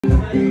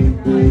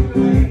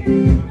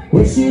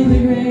Wishing the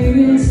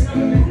greatest,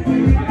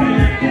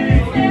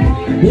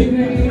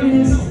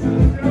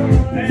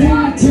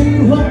 fly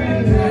too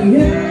high,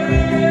 yeah.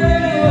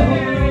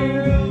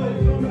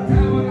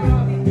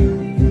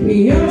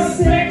 Your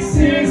sex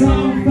is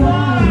on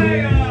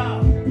fire.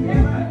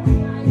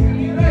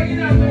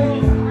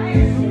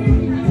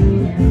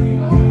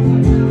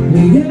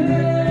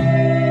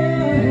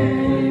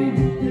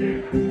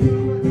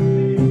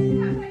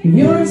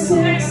 Your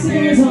sex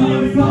is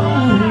on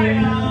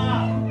fire.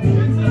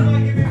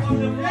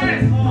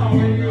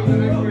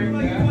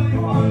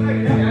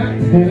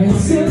 And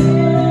so,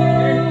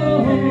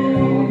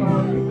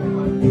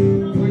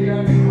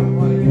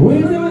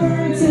 with the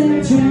words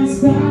that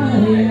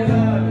transpire,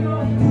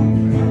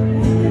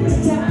 it's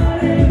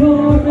time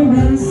for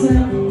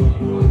myself.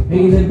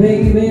 Hey,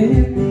 baby,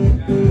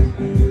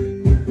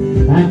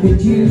 I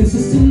could use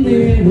just a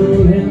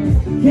little help.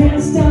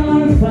 Can't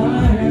start a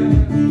fire.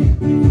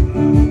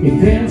 You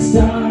can't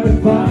start a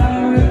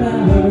fire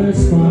without a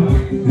spark.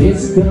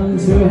 This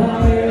comes for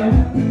higher.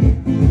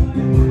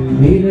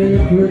 Even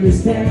if we're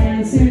just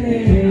dancing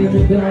in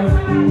the dark.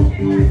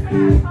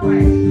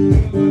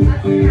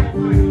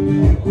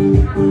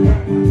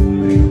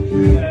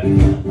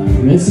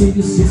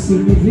 Messages just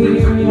seem to hear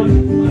you.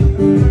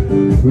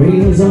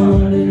 Radio's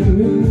on and a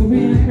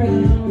moving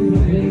crowd.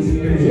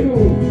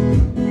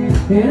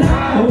 And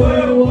I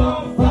would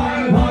walk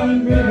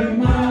 500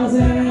 miles,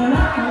 and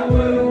I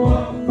would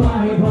walk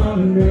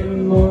 500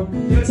 more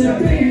to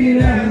be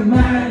that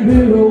man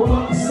who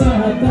walks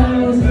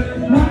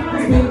 1,000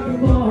 miles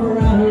before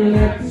I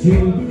let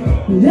you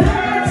down.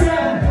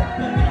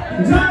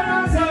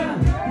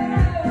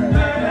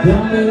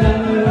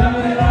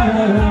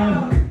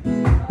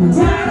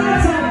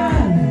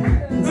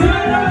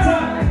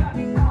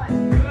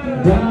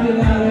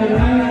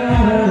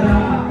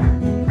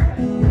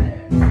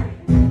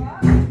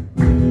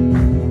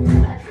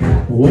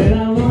 When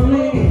I'm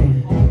lonely,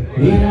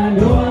 and I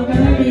know I'm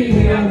gonna be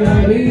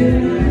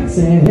there.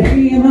 Say,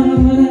 hey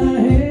mama,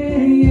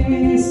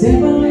 hey,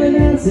 step on the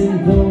dancing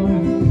floor.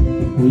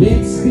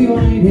 Lips be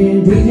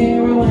winding, DJ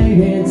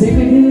rewinding, take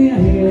me to the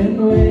island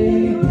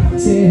way.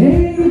 Say,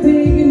 hey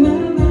baby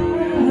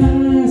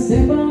mama,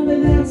 step on the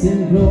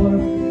dancing floor.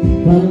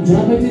 Come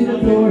drop it to the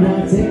floor,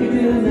 now take it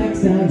to the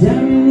next time.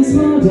 Jam in the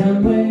small town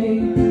way,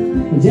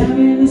 jam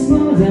in the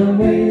small town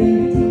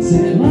way.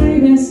 Say my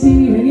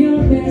bestie and your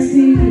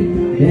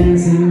bestie,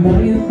 dancing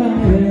by the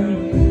fire.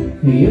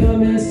 Your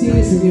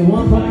besties and you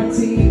want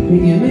party,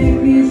 and you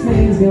make these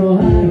flames go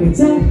high. You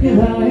talk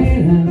about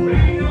it,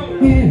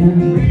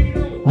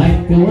 I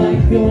go,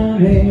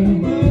 hey,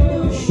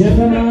 chef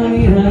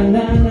money,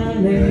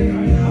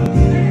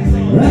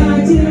 I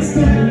just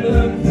can't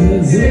look,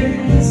 'cause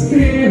it's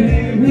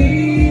killing me,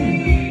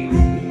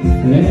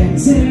 and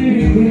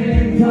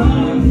taking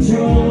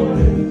control.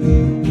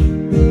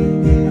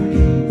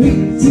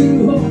 Feet to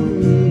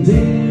hold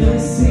in the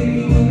sea,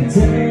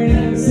 turn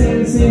and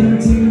sense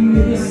into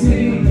the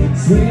sea,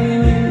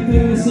 swimming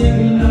through,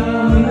 singing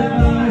all the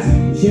bars,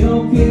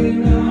 choking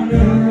on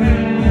her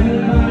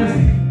alibis.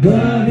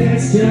 But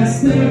it's just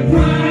the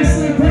price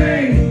I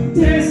pay.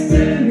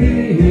 Destiny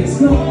is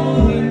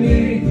calling me.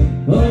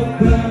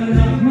 Open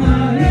up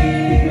my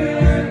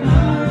eager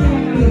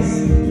eyes,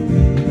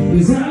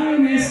 'cause I'm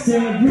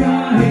Mr.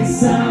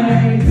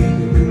 Brightside.